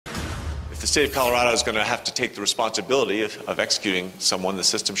the state of Colorado is going to have to take the responsibility of executing someone, the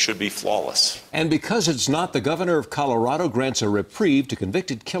system should be flawless. And because it's not, the governor of Colorado grants a reprieve to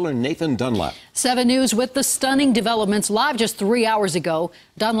convicted killer Nathan Dunlap. 7 News with the stunning developments live just 3 hours ago.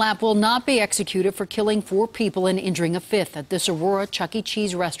 Dunlap will not be executed for killing 4 people and injuring a 5th at this Aurora Chuck E.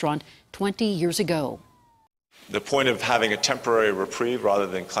 Cheese restaurant 20 years ago. The point of having a temporary reprieve rather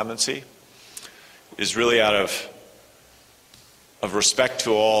than clemency is really out of respect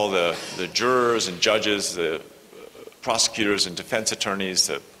to all the jurors and judges, the prosecutors and defense attorneys,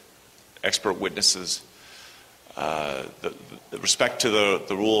 the expert witnesses, the respect to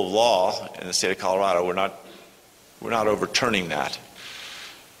the rule of law in the state of Colorado. We're not overturning that,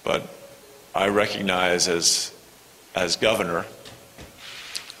 but I recognize as governor,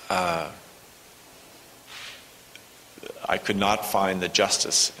 I could not find the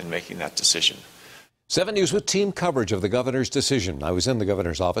justice in making that decision. 7 News with team coverage of the governor's decision. I was in the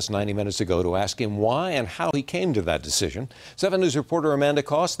governor's office 90 minutes ago to ask him why and how he came to that decision. 7 News reporter Amanda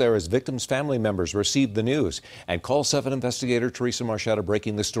Koss there as victims' family members received the news. And Call 7 investigator Teresa Marchetta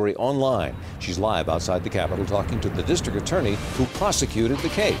breaking the story online. She's live outside the Capitol talking to the district attorney who prosecuted the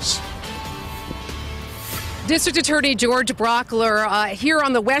case. District Attorney George Brockler here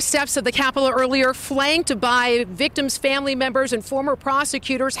on the west steps of the Capitol earlier, flanked by victims' family members and former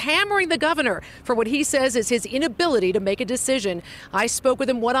prosecutors, hammering the governor for what he says is his inability to make a decision. I spoke with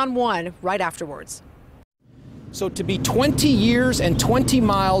him one-on-one right afterwards. So to be 20 years and 20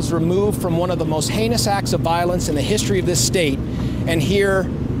 miles removed from one of the most heinous acts of violence in the history of this state, and here,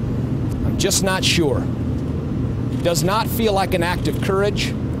 I'm just not sure. It does not feel like an act of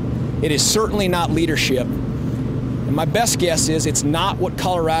courage. It is certainly not leadership. And my best guess is it's not what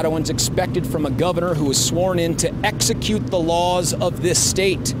Coloradoans expected from a governor who was sworn in to execute the laws of this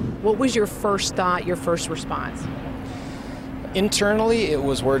state. What was your first thought, your first response? Internally, it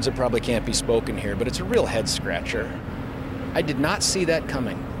was words that probably can't be spoken here, but it's a real head scratcher. I did not see that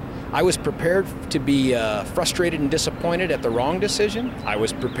coming. I was prepared to be frustrated and disappointed at the wrong decision. I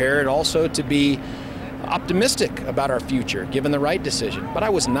was prepared also to be optimistic about our future, given the right decision. But I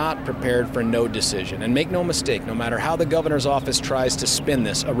was not prepared for no decision. And make no mistake, no matter how the governor's office tries to spin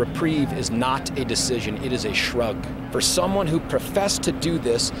this, a reprieve is not a decision, it is a shrug. For someone who professed to do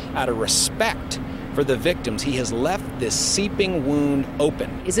this out of respect for the victims, he has left this seeping wound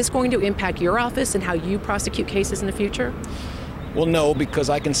open. Is this going to impact your office and how you prosecute cases in the future? Well, no, because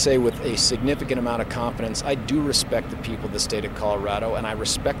I can say with a significant amount of confidence, I do respect the people of the state of Colorado, and I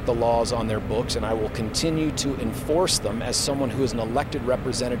respect the laws on their books, and I will continue to enforce them as someone who is an elected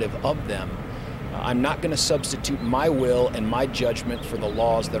representative of them. I'm not going to substitute my will and my judgment for the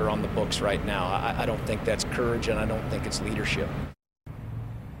laws that are on the books right now. I don't think that's courage, and I don't think it's leadership.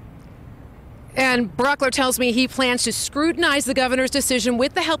 And Brockler tells me he plans to scrutinize the governor's decision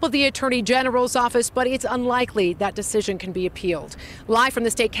with the help of the Attorney General's office, but it's unlikely that decision can be appealed. Live from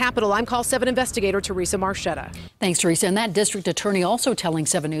the state capitol, I'm Call 7 investigator Teresa Marchetta. Thanks, Teresa. And that district attorney also telling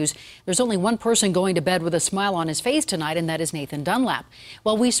 7 News there's only one person going to bed with a smile on his face tonight, and that is Nathan Dunlap.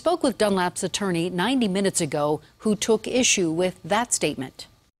 Well, we spoke with Dunlap's attorney 90 minutes ago, who took issue with that statement.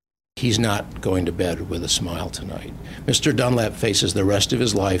 He's not going to bed with a smile tonight. Mr. Dunlap faces the rest of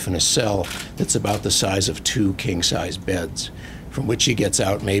his life in a cell that's about the size of 2 king-size beds, from which he gets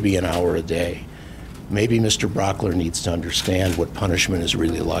out maybe an hour a day. Maybe Mr. Brockler needs to understand what punishment is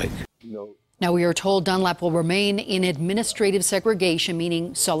really like. Now, we are told Dunlap will remain in administrative segregation,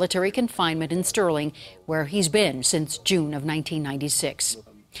 meaning solitary confinement in Sterling, where he's been since June of 1996.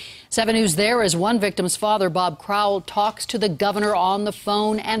 7 News there as one victim's father, Bob Crowell, talks to the governor on the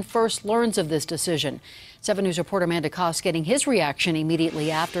phone and first learns of this decision. 7 News reporter Amanda Koss getting his reaction immediately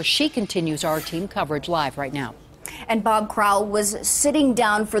after she continues our team coverage live right now. And Bob Crowell was sitting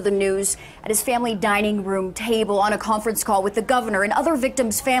down for the news at his family dining room table on a conference call with the governor and other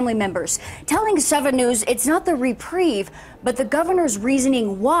victims' family members, telling 7 News it's not the reprieve, but the governor's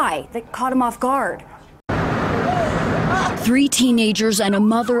reasoning why that caught him off guard. 3 teenagers and a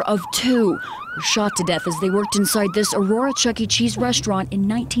mother of 2 were shot to death as they worked inside this Aurora Chuck E. Cheese restaurant in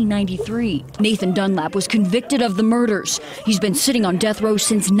 1993. Nathan Dunlap was convicted of the murders. He's been sitting on death row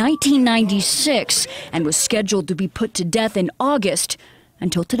since 1996 and was scheduled to be put to death in August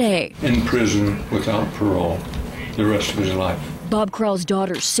until today. In prison without parole the rest of his life. Bob Crowell's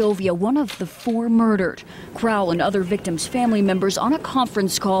daughter, Sylvia, one of the 4 murdered. Crowell and other victims' family members on a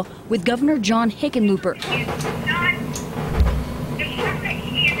conference call with Governor John Hickenlooper.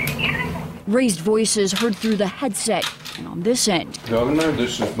 Raised voices heard through the headset, and on this end. Governor,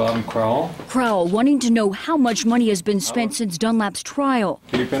 this is Bob Crowell. Crowell wanting to know how much money has been spent since Dunlap's trial.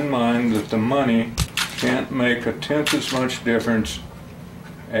 Keep in mind that the money can't make a tenth as much difference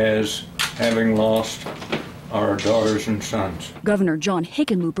as having lost our daughters and sons. Governor John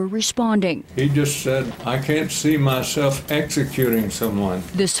Hickenlooper responding. He just said, I can't see myself executing someone.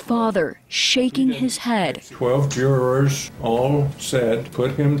 This father shaking his head. 12 jurors all said,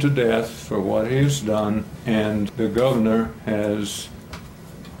 put him to death for what he has done, and the governor has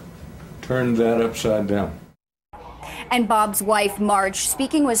turned that upside down. And Bob's wife, Marge,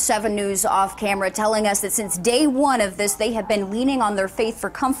 speaking with 7 News off camera, telling us that since day one of this, they have been leaning on their faith for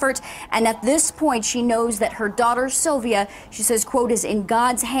comfort. And at this point, she knows that her daughter, Sylvia, she says, quote, is in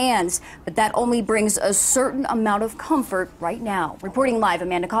God's hands. But that only brings a certain amount of comfort right now. Reporting live,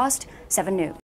 Amanda Cost, 7 News.